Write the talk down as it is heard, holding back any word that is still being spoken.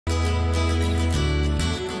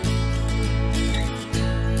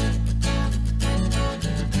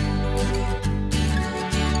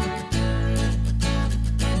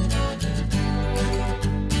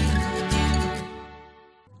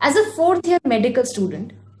As a fourth year medical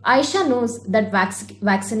student, Aisha knows that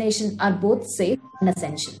vaccination are both safe and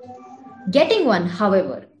essential. Getting one,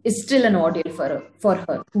 however, is still an ordeal for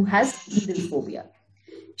her who has needle phobia.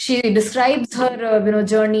 She describes her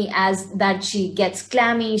journey as that she gets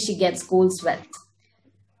clammy, she gets cold sweats,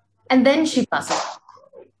 and then she passes.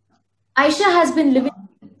 Aisha has been living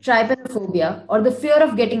with trypanophobia or the fear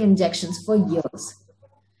of getting injections for years.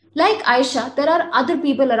 Like Aisha, there are other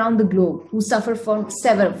people around the globe who suffer from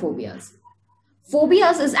several phobias.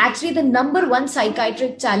 Phobias is actually the number one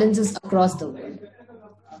psychiatric challenges across the world.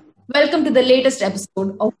 Welcome to the latest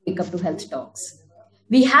episode of Wake Up to Health Talks.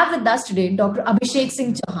 We have with us today Dr. Abhishek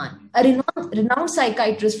Chauhan, a renowned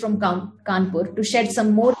psychiatrist from Kanpur, to shed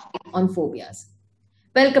some more light on phobias.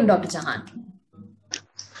 Welcome, Dr. Chauhan.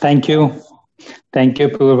 Thank you. Thank you,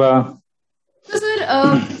 Purva. So,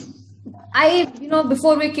 sir,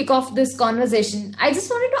 before we kick off this conversation, I just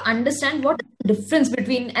wanted to understand what is the difference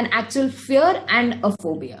between an actual fear and a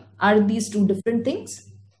phobia. Are these two different things?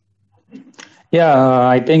 Yeah,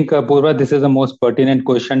 I think, Purva, this is the most pertinent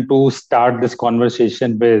question to start this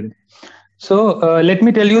conversation with. So let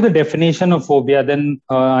me tell you the definition of phobia, then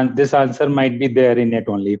this answer might be there in it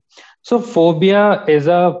only. So phobia is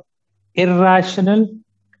a irrational,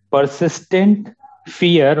 persistent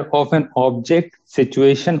fear of an object,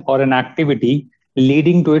 situation, or an activity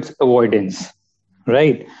leading to its avoidance,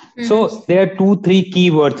 right? Mm-hmm. So there are 2-3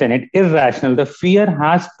 key words in it. Irrational. The fear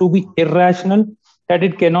has to be irrational, that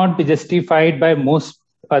it cannot be justified by most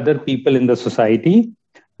other people in the society.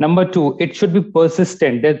 Number 2, it should be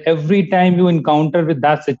persistent, that every time you encounter with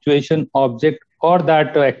that situation, object, or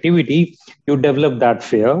that activity, you develop that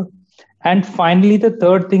fear. And finally, the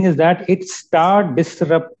third thing is that it start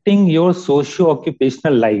disrupting your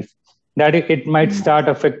socio-occupational life. That it might start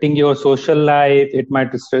affecting your social life, it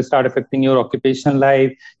might start affecting your occupational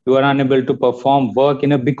life. You are unable to perform work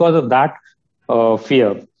because of that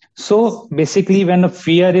fear. So basically, when a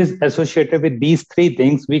fear is associated with these 3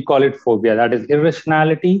 things, we call it phobia. That is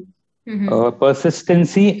irrationality,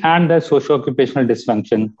 persistency, and the socio-occupational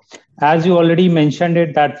dysfunction. As you already mentioned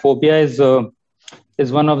it, that phobia is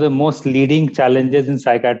one of the most leading challenges in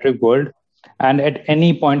psychiatric world. And at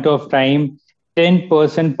any point of time,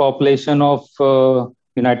 10% population of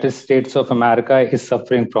United States of America is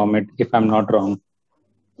suffering from it, if I'm not wrong.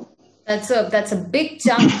 That's a big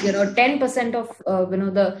chunk. 10% of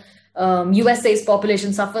the USA's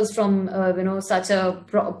population suffers from such a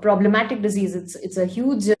problematic disease. It's a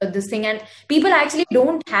huge this thing, and people actually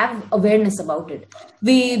don't have awareness about it.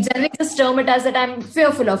 We generally just term it as that I'm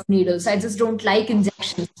fearful of needles. I just don't like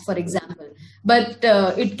injections, for example. But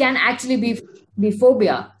it can actually be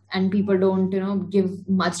phobia, and people don't give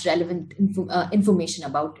much relevant information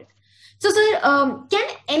about it. So, sir, can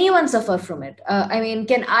anyone suffer from it?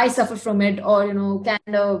 Can I suffer from it, or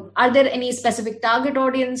are there any specific target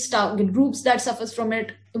audience, target groups that suffers from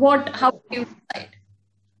it? How do you decide?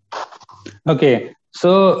 Okay,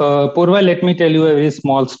 so Purva, let me tell you a very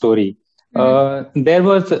small story. There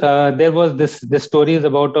was this story is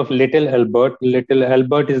about of little Albert. Little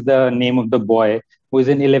Albert is the name of the boy who is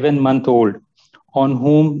an 11-month-old, on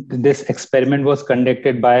whom this experiment was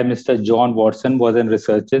conducted by Mr. John Watson, was a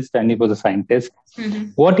researchist and he was a scientist.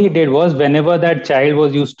 What he did was, whenever that child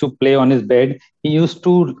was used to play on his bed, he used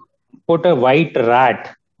to put a white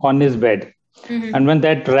rat on his bed. And when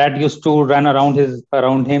that rat used to run around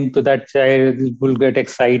him, to that child will get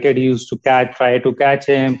excited. He used to try to catch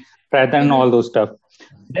him, and all those stuff.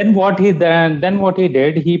 Then what he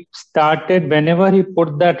did, he started, whenever he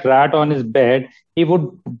put that rat on his bed, he would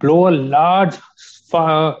blow a large,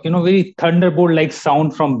 very thunderbolt-like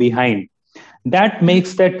sound from behind. That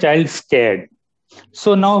makes that child scared.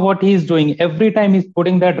 So now what he's doing, every time he's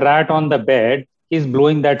putting that rat on the bed, he's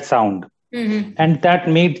blowing that sound. And that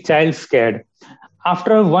made child scared.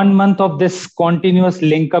 After 1 month of this continuous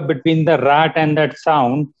link up between the rat and that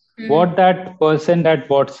sound, what that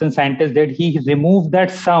Watson scientist did, he removed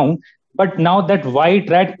that sound, but now that white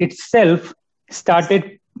rat itself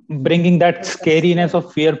started bringing that scariness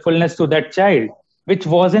of fearfulness to that child, which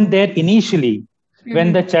wasn't there initially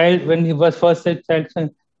when he was first a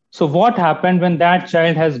child. So what happened when that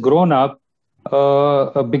child has grown up,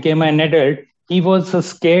 became an adult? He was so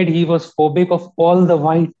scared, he was phobic of all the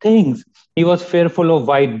white things. He was fearful of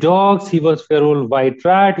white dogs, he was fearful of white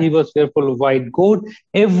rat, he was fearful of white goat,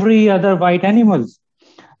 every other white animals.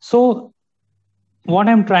 So what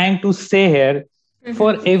I'm trying to say here,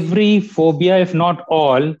 for every phobia, if not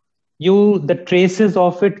all, the traces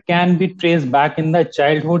of it can be traced back in the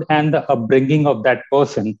childhood and the upbringing of that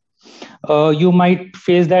person. You might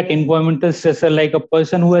face that environmental stressor, like a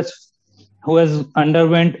person who has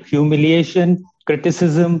underwent humiliation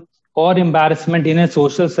criticism, or embarrassment in a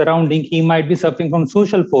social surrounding, he might be suffering from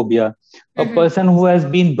social phobia. A Mm-hmm. person who has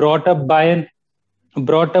been brought up by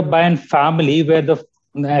a family where the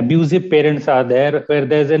abusive parents are there, where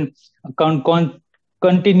there's an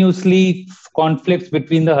continuously conflicts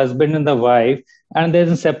between the husband and the wife, and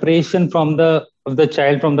there's a separation from the of the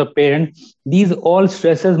child from the parent. These all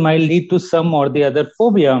stresses might lead to some or the other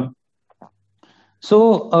phobia.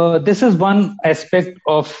 So this is one aspect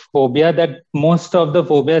of phobia, that most of the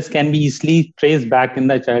phobias can be easily traced back in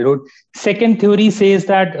the childhood. Second theory says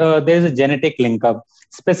that there is a genetic link up.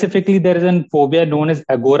 Specifically, there is a phobia known as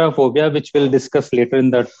agoraphobia, which we'll discuss later in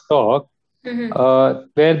the talk, Mm-hmm.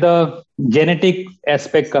 where the genetic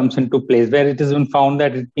aspect comes into place, where it has been found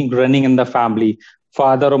that it's been running in the family.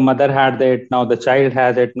 Father or mother had it, now the child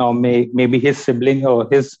has it, now maybe his sibling or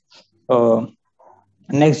his uh,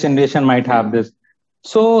 next generation might have this.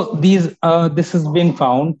 So this has been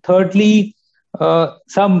found. Thirdly,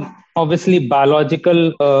 some obviously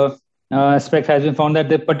biological aspect has been found, that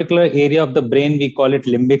the particular area of the brain, we call it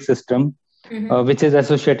limbic system, Mm-hmm. which is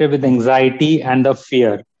associated with anxiety and the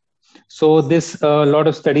fear. So this a lot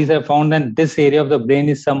of studies have found that this area of the brain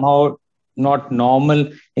is somehow not normal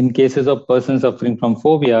in cases of persons suffering from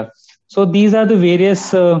phobia. So these are the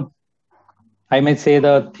various I might say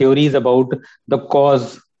the theories about the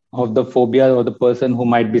cause of the phobia or the person who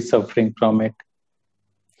might be suffering from it.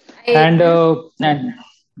 I And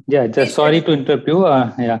yeah, just please sorry to continue. interrupt you.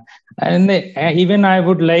 Yeah, and even I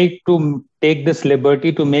would like to take this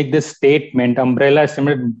liberty to make this statement, umbrella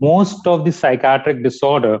statement. Most of the psychiatric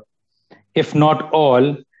disorder, if not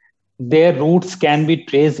all, their roots can be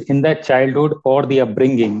traced in the childhood or the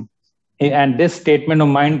upbringing. And this statement of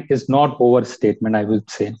mine is not overstatement, I would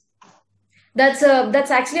say. That's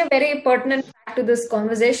actually a very pertinent fact to this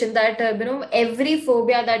conversation, that every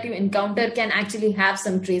phobia that you encounter can actually have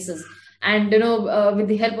some traces, and with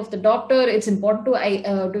the help of the doctor, it's important to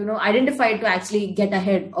identify it to actually get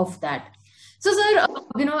ahead of that. So, sir,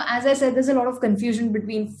 as I said, there's a lot of confusion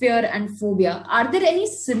between fear and phobia. Are there any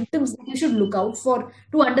symptoms that you should look out for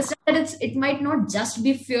to understand that it might not just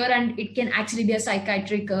be fear, and it can actually be a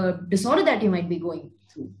psychiatric disorder that you might be going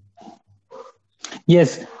through?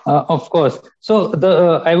 Yes, of course. So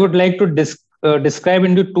the I would like to describe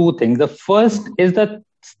into two things. The first is the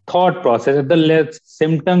thought process, at the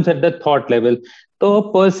symptoms at the thought level. So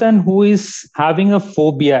a person who is having a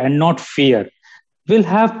phobia and not fear will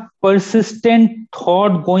have persistent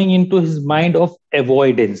thought going into his mind of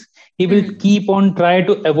avoidance. He will Mm-hmm. keep on try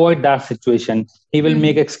to avoid that situation. He will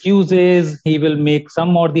make Mm-hmm. excuses. He will make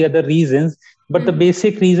some or the other reasons. But the Mm-hmm.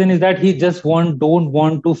 basic reason is that he just don't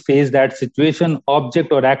want to face that situation,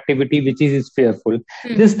 object, or activity which is fearful.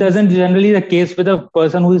 This Mm-hmm. doesn't generally the case with a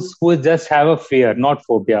person who is just have a fear, not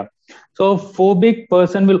phobia. So phobic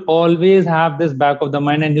person will always have this back of the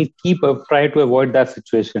mind, and he'll keep try to avoid that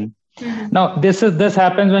situation. Mm-hmm. Now, this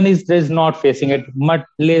happens when he's not facing it. But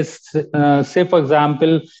let's say, for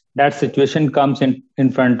example, that situation comes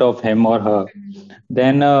in front of him or her.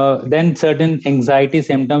 Then certain anxiety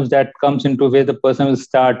symptoms that comes into where the person will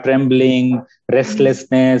start trembling, Mm-hmm.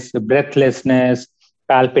 restlessness, breathlessness,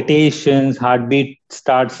 palpitations, heartbeat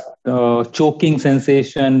starts, choking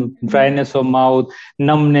sensation, Mm-hmm. dryness of mouth,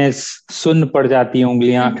 numbness, सुन्न पड़ जाती हैं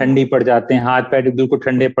उंगलियां, Mm-hmm. ठंडी पड़ जाते हैं हाथ पैर बिल्कुल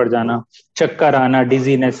ठंडे पड़ जाना, चक्कर आना,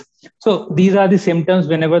 dizziness. So these are the symptoms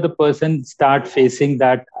whenever the person start facing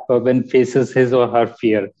that, when faces his or her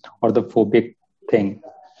fear or the phobic thing.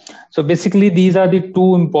 So basically, these are the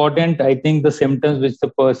two important, I think, the symptoms which the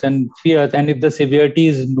person fears. And if the severity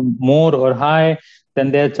is more or high,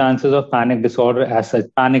 then there are chances of panic disorder as such,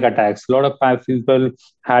 panic attacks. A lot of people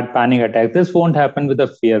had panic attacks. This won't happen with a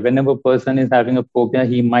fear. Whenever a person is having a phobia,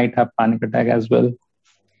 he might have panic attack as well.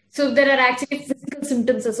 So there are actually physical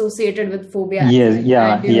symptoms associated with phobia as Yes, well,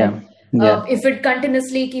 yeah, and yeah, yeah. if it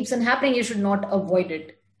continuously keeps on happening, you should not avoid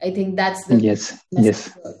it. I think that's the Yes, message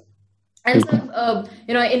yes. here. And so,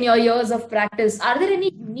 in your years of practice, are there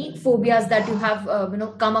any unique phobias that you have,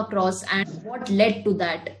 come across, and what led to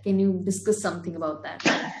that? Can you discuss something about that?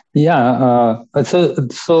 Yeah,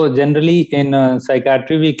 so generally in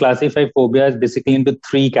psychiatry we classify phobias basically into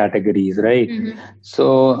three categories, right? Mm-hmm.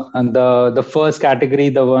 So and the first category,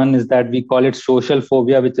 the one is that we call it social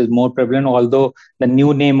phobia, which is more prevalent. Although the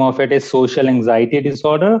new name of it is social anxiety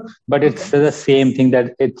disorder, but it's Okay. the same thing,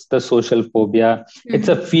 that it's the social phobia. It's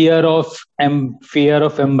a Mm-hmm. fear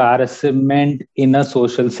of embarrassment in a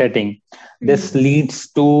social setting. This Mm-hmm.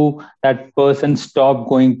 leads to that person stop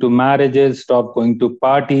going to marriages, stop going to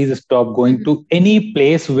parties, stop going Mm-hmm. to any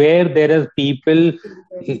place where there are people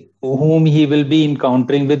whom he will be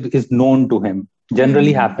encountering with is known to him.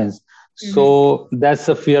 Generally Mm-hmm. happens. Mm-hmm. So that's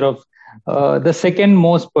a fear of. The second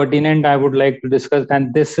most pertinent I would like to discuss,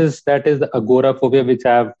 and that is the agoraphobia, which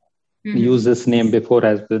I have used Mm-hmm. this name before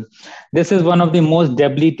as well. This is one of the most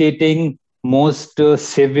debilitating, most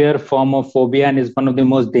severe form of phobia, and is one of the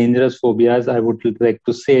most dangerous phobias, I would like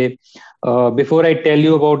to say. Before I tell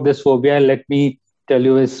you about this phobia, let me tell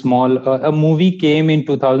you a movie came in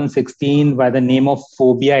 2016 by the name of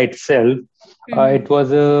Phobia itself. Uh, Mm-hmm. it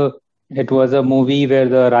was a it was a movie where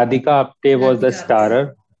the Radhika Apte was the Radhika Apte.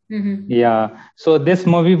 starrer. Mm-hmm. Yeah. So this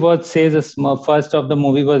movie was says first of the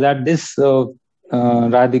movie was that this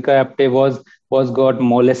Radhika Apte was got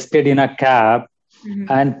molested in a cab, Mm-hmm.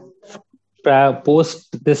 and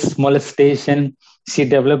post this molestation she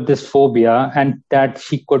developed this phobia, and that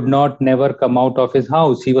she could not never come out of his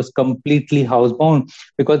house. She was completely housebound,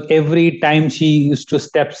 because every time she used to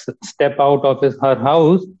step out of her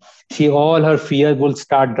house, she all her fear would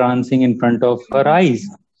start dancing in front of her eyes.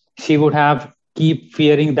 She would have keep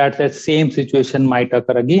fearing that that same situation might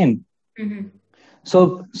occur again. Mm-hmm.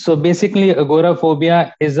 So basically,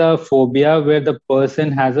 agoraphobia is a phobia where the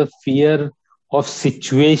person has a fear of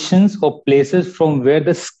situations or places from where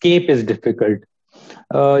the escape is difficult.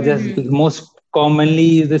 Just Mm-hmm. most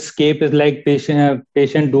commonly, the escape is like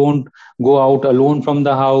patient don't go out alone from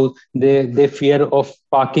the house. They fear of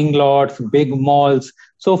parking lots, big malls,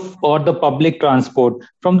 or the public transport,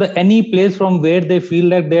 from the any place from where they feel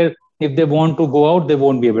that they're if they want to go out, they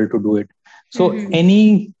won't be able to do it. So Mm-hmm.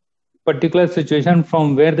 any particular situation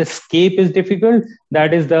from where the escape is difficult,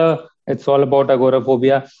 that is the it's all about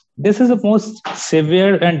agoraphobia. This is the most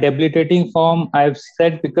severe and debilitating form, I've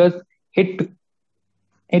said, because it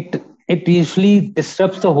it usually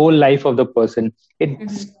disrupts the whole life of the person. It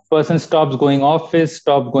Mm-hmm. person stops going office,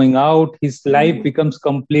 stop going out, his life Mm-hmm. becomes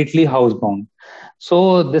completely housebound.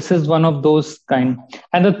 So this is one of those kind.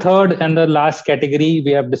 And the third and the last category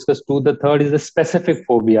we have discussed too, the third is the specific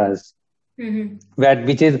phobias, Mm-hmm. that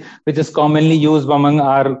which is commonly used among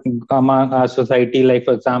our society, like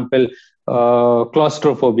for example,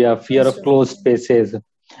 claustrophobia, fear of closed Claustrophobia. spaces,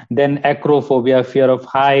 then acrophobia, fear of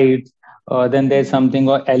heights, then there's Mm-hmm. something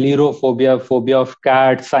called ailurophobia, phobia of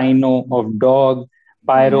cat, cyno of dog,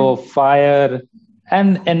 pyro Mm-hmm. of fire,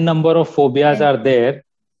 and a number of phobias are there.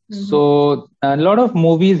 Mm-hmm. So a lot of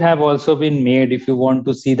movies have also been made. If you want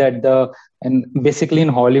to see that, and basically in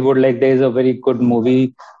Hollywood, like there is a very good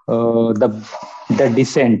movie, the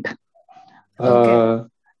Descent, Okay. uh,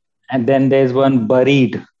 and then there's one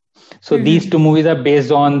Buried. So these Mm-hmm. two movies are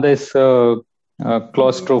based on this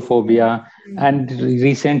claustrophobia. Mm-hmm. And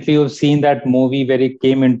recently, you've seen that movie where it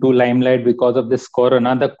came into limelight because of this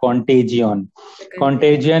corona, the Contagion. The contagion.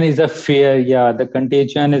 Contagion is a fear. Yeah, the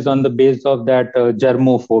contagion is on the base of that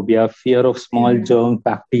germophobia, fear of small Mm-hmm. germs,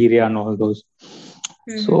 bacteria, and all those.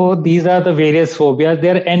 Mm-hmm. So these are the various phobias.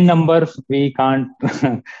 There are n numbers. We can't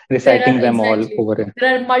There are reciting them all exactly over here.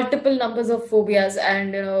 there are multiple numbers of phobias,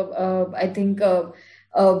 and I think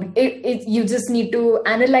you just need to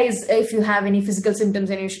analyze if you have any physical symptoms,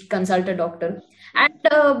 and you should consult a doctor.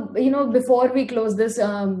 And before we close this,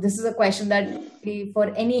 this is a question that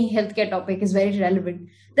for any healthcare topic is very relevant.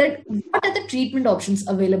 That what are the treatment options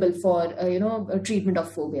available for treatment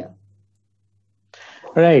of phobia?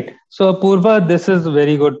 Right. So, Purva, this is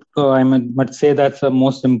very good. Must say that's the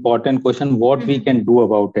most important question. What we Mm-hmm. can do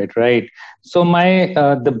about it, right? So, my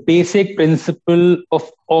the basic principle of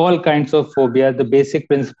all kinds of phobia, the basic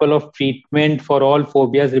principle of treatment for all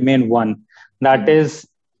phobias remain one. That Mm-hmm. is,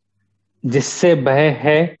 जिससे भय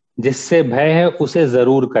है, जिससे भय है, उसे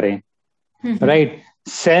जरूर करें. Mm-hmm. Right?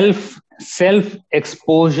 Self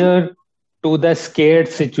exposure to the scared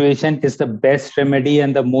situation is the best remedy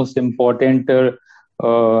and the most important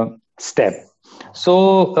uh, step.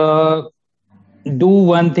 So do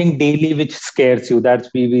one thing daily which scares you. That's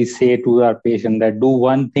we say to our patient that do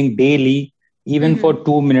one thing daily, even for Mm-hmm.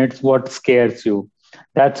 2 minutes, what scares you.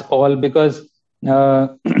 That's all. Because uh,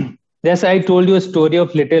 yes, I told you a story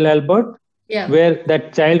of little Albert, Yeah, where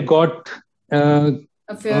that child got uh,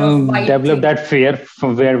 a fear of white develop thing. that fear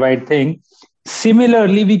from where white thing.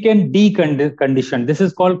 Similarly, we can decondition. This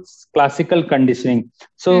is called classical conditioning.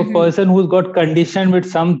 So, a Mm-hmm. person who's got conditioned with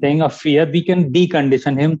something, a fear, we can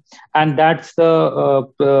decondition him, and that's the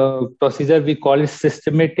procedure we call it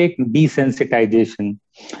systematic desensitization.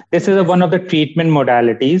 This is one of the treatment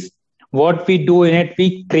modalities. What we do in it,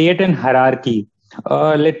 we create an hierarchy.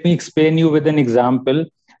 Let me explain you with an example.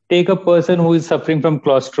 Take a person who is suffering from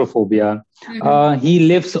claustrophobia. Mm-hmm. He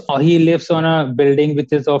lives on a building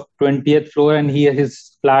which is of 20th floor, and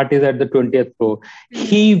his flat is at the 20th floor.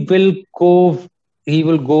 Mm-hmm. He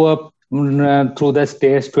will go up through the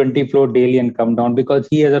stairs 20 floor daily and come down, because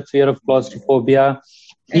he has a fear of claustrophobia.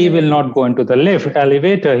 He will not go into the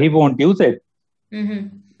elevator. He won't use it.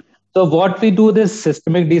 So what we do, this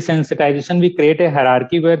systemic desensitization, we create a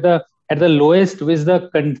hierarchy where at the lowest is the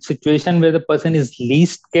situation where the person is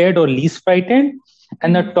least scared or least frightened,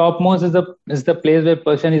 and the topmost is the place where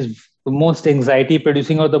person is most anxiety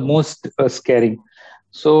producing or the most scaring.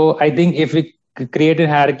 So I think if we create a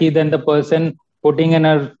hierarchy, then the person putting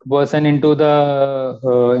a person into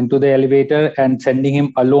the elevator and sending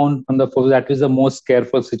him alone on the floor, that is the most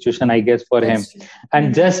careful situation, I guess, for him.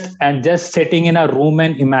 And just sitting in a room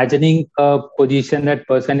and imagining a position that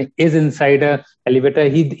person is inside a elevator,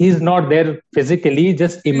 he's not there physically,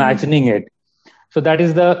 just imagining it. So that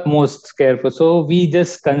is the most careful. So we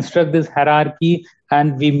just construct this hierarchy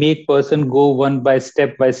and we make person go one by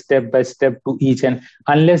step to each, and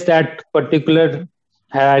unless that particular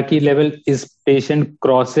hierarchy level is patient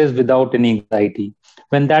crosses without any anxiety,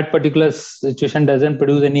 when that particular situation doesn't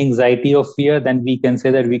produce any anxiety or fear, then we can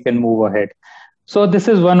say that we can move ahead. So this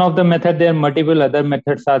is one of the method. There are multiple other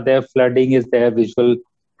methods are there. Flooding is there, visual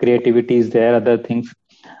creativity is there, other things.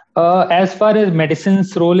 As far as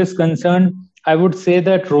medicine's role is concerned, I would say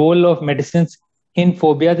that role of medicines in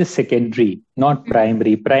phobia is secondary, not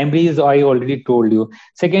primary. Primary is, I already told you.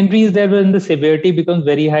 Secondary is there when the severity becomes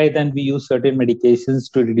very high, then we use certain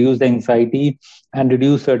medications to reduce the anxiety and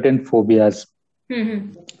reduce certain phobias.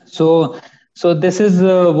 So this is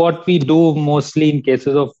what we do mostly in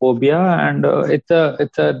cases of phobia, and it's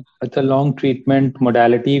a long treatment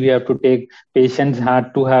modality. We have to take, patients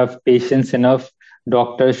had to have patience enough.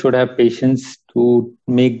 Doctors should have patience to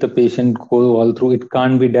make the patient go all through. It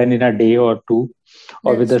can't be done in a day or two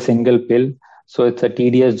or with a single pill. So it's a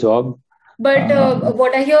tedious job. But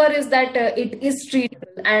what I hear is that it is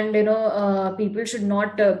treatable, and people should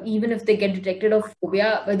not, even if they get detected of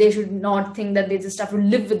phobia, they should not think that they just have to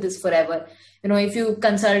live with this forever. If you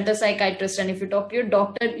consult a psychiatrist and if you talk to your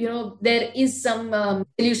doctor, there is some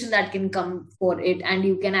solution that can come for it, and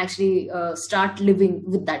you can actually start living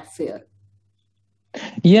with that fear.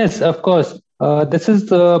 Yes, of course. This is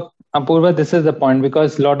Apurva, this is the point,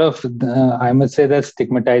 because a lot of, I must say that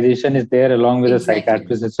stigmatization is there along with a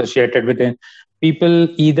psychiatrist associated with it. People,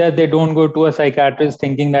 either they don't go to a psychiatrist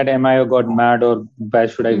thinking that am I got mad or why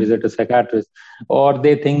should I visit a psychiatrist, or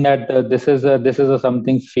they think that this is a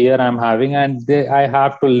something fear I'm having and I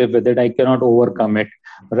have to live with it. I cannot overcome it,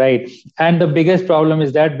 right? And the biggest problem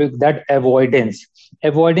is that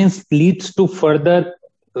avoidance leads to further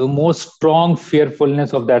more strong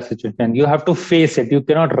fearfulness of that situation. You have to face it. You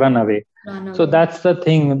cannot run away. So that's the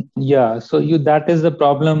thing. Yeah. So that is the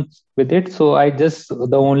problem with it. So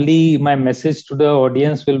my message to the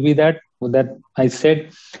audience will be that I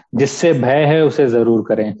said, जिससे भय है उसे जरूर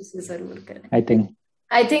करें.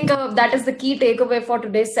 I think that is the key takeaway for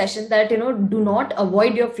today's session, that, do not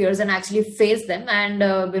avoid your fears and actually face them. And,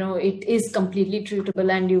 it is completely treatable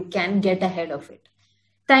and you can get ahead of it.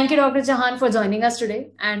 Thank you, Dr. Chauhan, for joining us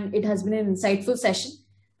today. And it has been an insightful session.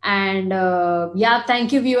 And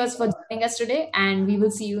thank you, viewers, for joining us today. And we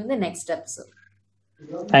will see you in the next episode.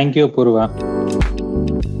 Thank you, Purva.